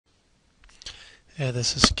Hey,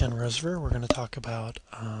 this is Ken Rosever. We're going to talk about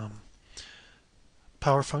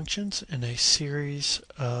power functions in a series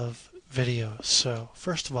of videos. So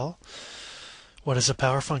first of all, what is a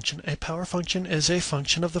power function? A power function is a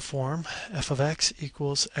function of the form f of x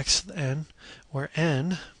equals x to the n, where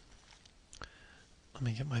n, let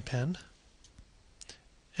me get my pen,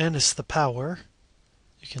 n is the power,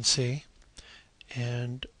 you can see,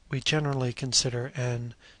 and we generally consider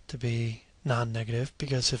n to be non-negative,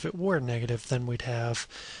 because if it were negative then we'd have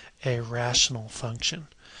a rational function,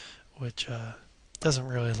 which doesn't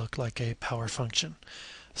really look like a power function.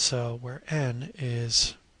 So where n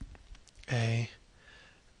is a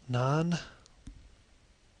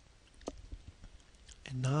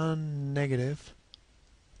non-negative,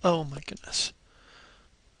 oh my goodness,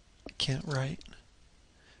 I can't write,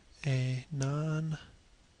 a non-negative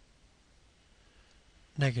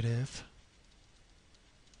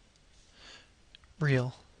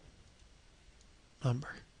real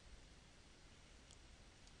number.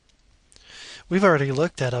 We've already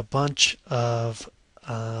looked at a bunch of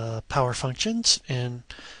power functions in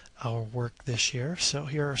our work this year, so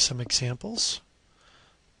here are some examples.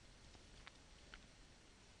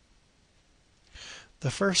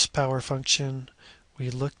 The first power function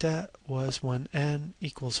we looked at was when n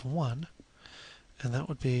equals 1, and that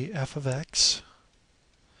would be f of x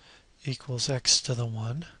equals x to the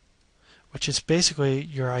 1, which is basically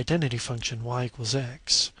your identity function, y equals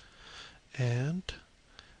x. And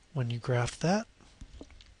when you graph that,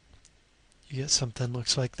 you get something that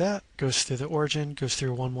looks like that. Goes through the origin, goes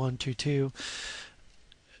through 1, 1, 2, 2,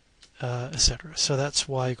 etc. So that's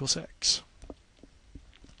y equals x.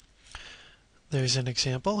 There's an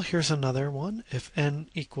example. Here's another one. If n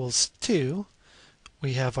equals 2,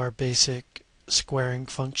 we have our basic squaring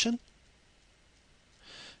function.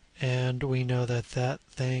 And we know that that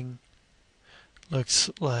thing looks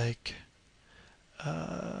like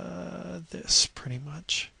this pretty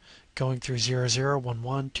much. Going through 0, 0, 1,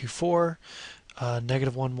 1, 2, 4,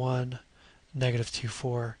 negative 1, 1, negative 2,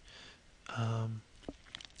 4, and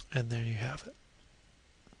there you have it.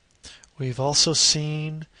 We've also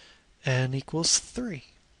seen n equals 3,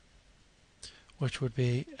 which would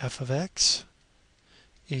be f of x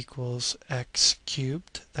equals x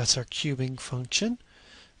cubed. That's our cubing function.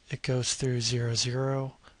 It goes through 0,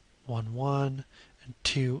 0, 1, 1, and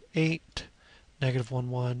 2, 8, negative 1,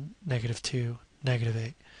 1, negative 2, negative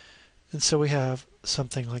 8. And so we have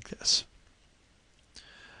something like this.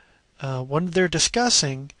 When they're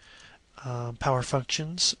discussing power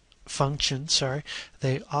functions,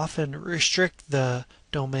 they often restrict the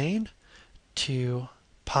domain to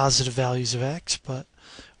positive values of x, but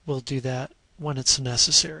we'll do that when it's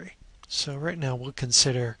necessary. So right now we'll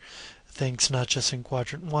consider things not just in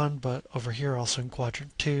quadrant 1, but over here also in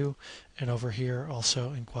quadrant 2, and over here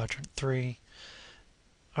also in quadrant 3.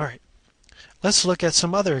 All right. Let's look at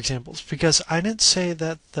some other examples, because I didn't say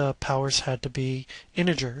that the powers had to be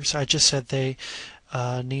integers. I just said they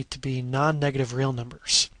need to be non-negative real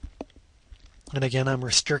numbers. And again, I'm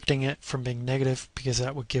restricting it from being negative because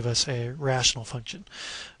that would give us a rational function.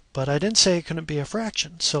 But I didn't say it couldn't be a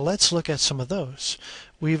fraction. So let's look at some of those.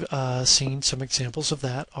 We've seen some examples of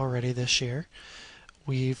that already this year.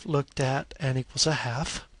 We've looked at n equals a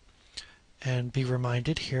half. And be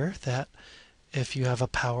reminded here that if you have a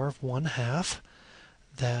power of 1/2,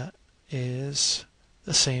 that is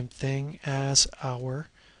the same thing as our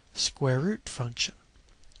square root function.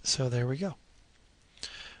 So there we go.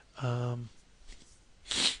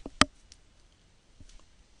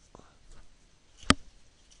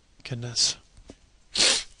 Goodness,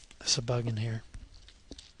 there's a bug in here.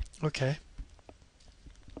 Okay.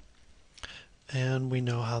 And we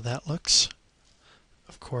know how that looks.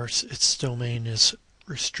 Of course, its domain is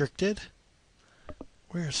restricted.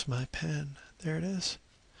 Where's my pen? There it is.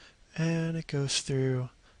 And it goes through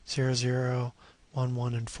 0, 0, 1,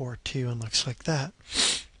 1, and 4, 2, and looks like that.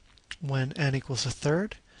 When n equals a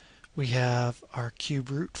third, we have our cube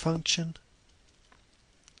root function.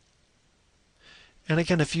 And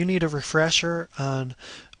again, if you need a refresher on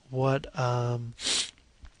what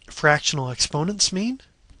fractional exponents mean,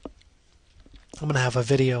 I'm going to have a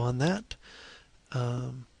video on that,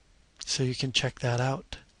 so you can check that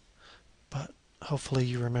out. But hopefully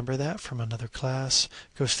you remember that from another class.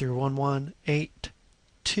 Goes through 1, 1, 8,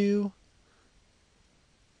 2,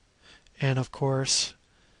 and of course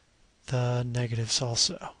the negatives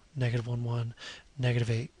also. Negative 1, 1, negative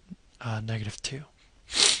 8, negative 2.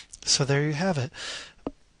 So there you have it.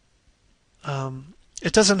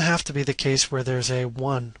 It doesn't have to be the case where there's a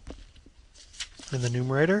 1 in the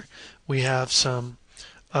numerator. We have some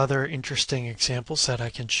other interesting examples that I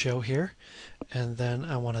can show here, and then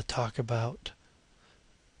I want to talk about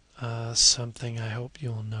something I hope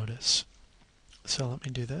you'll notice. So let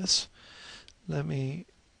me do this. Let's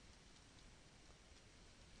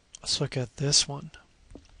look at this one.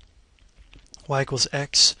 Y equals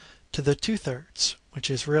x to the 2/3, which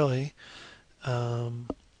is really the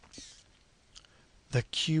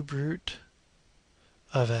cube root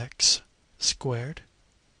of x squared.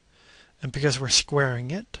 And because we're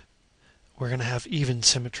squaring it, we're going to have even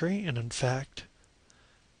symmetry. And in fact,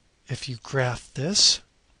 if you graph this,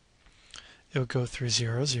 it would go through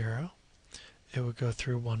 0, 0. It would go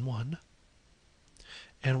through 1, 1.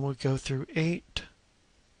 And it would go through 8,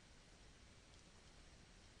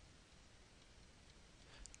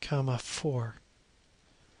 comma 4.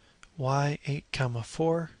 Y 8, comma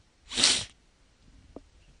 4.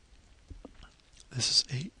 This is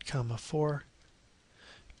 8, comma 4.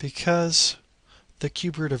 Because the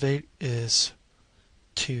cube root of 8 is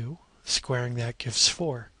 2, squaring that gives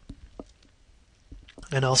 4.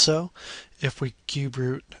 And also, if we cube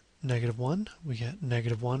root -1, we get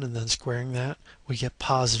 -1, and then squaring that, we get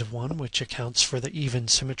 +1, which accounts for the even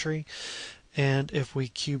symmetry. And if we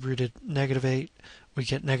cube rooted -8, we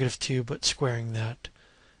get -2, but squaring that,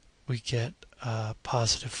 we get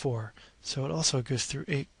 +4. So it also goes through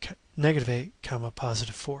 -8, comma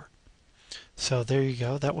 +4. So there you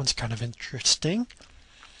go. That one's kind of interesting.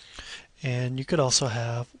 And you could also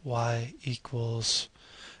have y equals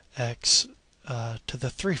x to the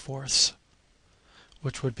 3/4,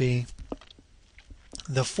 which would be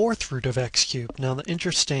the 4th root of x cubed. Now the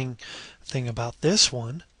interesting thing about this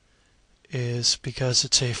one is because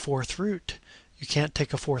it's a 4th root, you can't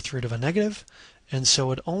take a 4th root of a negative, and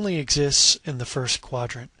so it only exists in the first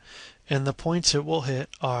quadrant. And the points it will hit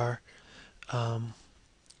are 1,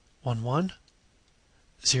 1,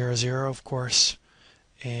 0, 0, of course,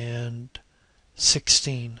 and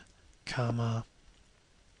 16, comma,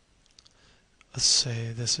 let's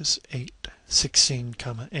say this is 8, 16,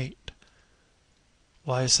 comma 8.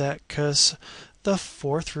 Why is that? Because the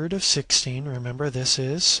 4th root of 16, remember this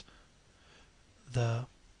is the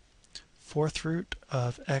 4th root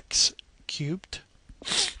of x cubed,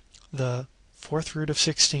 the 4th root of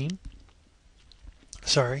 16,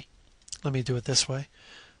 sorry, let me do it this way,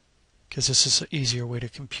 because this is an easier way to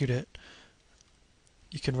compute it.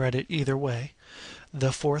 You can write it either way.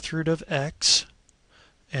 The 4th root of x,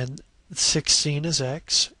 and 16 is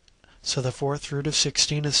x, so the 4th root of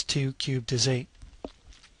 16 is 2, cubed is 8.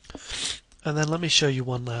 And then let me show you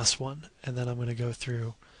one last one, and then I'm going to go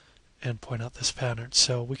through and point out this pattern.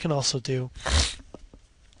 So we can also do, f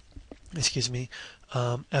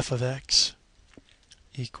of x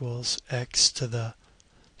equals x to the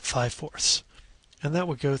 5/4. And that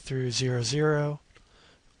would go through 0, 0,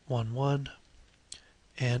 1, 1.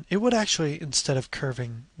 And it would actually, instead of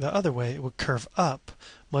curving the other way, it would curve up,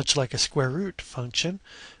 much like a square root function,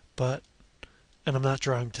 but, and I'm not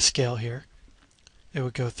drawing to scale here, it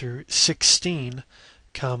would go through 16,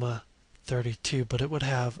 comma 32, but it would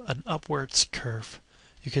have an upwards curve.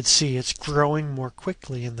 You can see it's growing more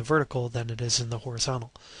quickly in the vertical than it is in the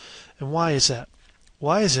horizontal. And why is that?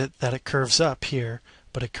 Why is it that it curves up here,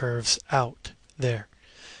 but it curves out there?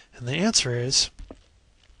 And the answer is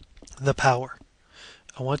the power.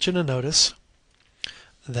 I want you to notice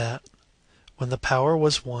that when the power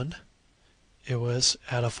was 1, it was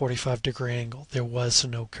at a 45-degree angle. There was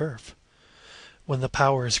no curve. When the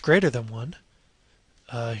power is greater than 1,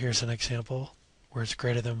 here's an example where it's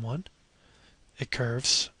greater than 1, it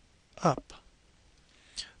curves up.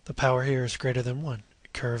 The power here is greater than 1,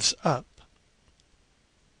 it curves up.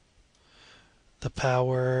 The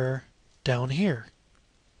power down here,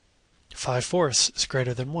 5/4 is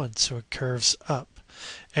greater than 1, so it curves up.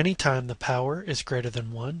 Anytime the power is greater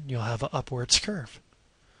than 1, you'll have an upwards curve.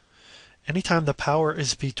 Anytime the power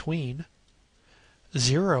is between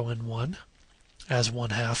 0 and 1, as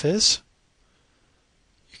 1/2 is,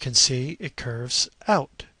 you can see it curves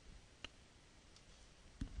out.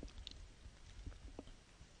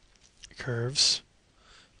 Curves,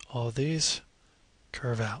 all these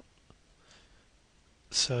curve out.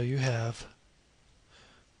 So you have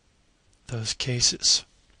those cases.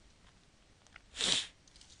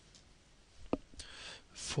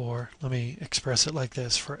 Let me express it like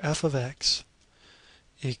this. For f of x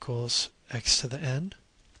equals x to the n,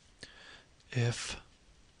 if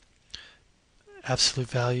absolute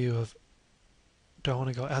value of, do I want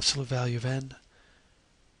to go absolute value of n?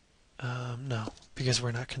 No, because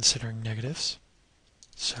we're not considering negatives.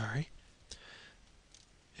 Sorry.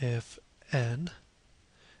 If n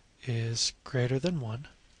is greater than 1,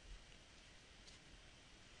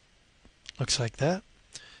 looks like that.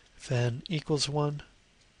 If n equals 1,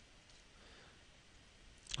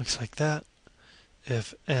 looks like that.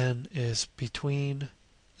 if n is between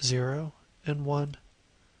 0 and 1.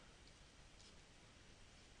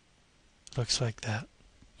 Looks like that.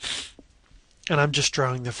 And I'm just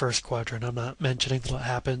drawing the first quadrant. I'm not mentioning what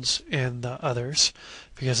happens in the others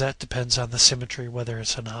because that depends on the symmetry, whether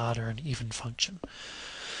it's an odd or an even function.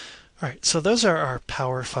 All right, so those are our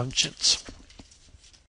power functions.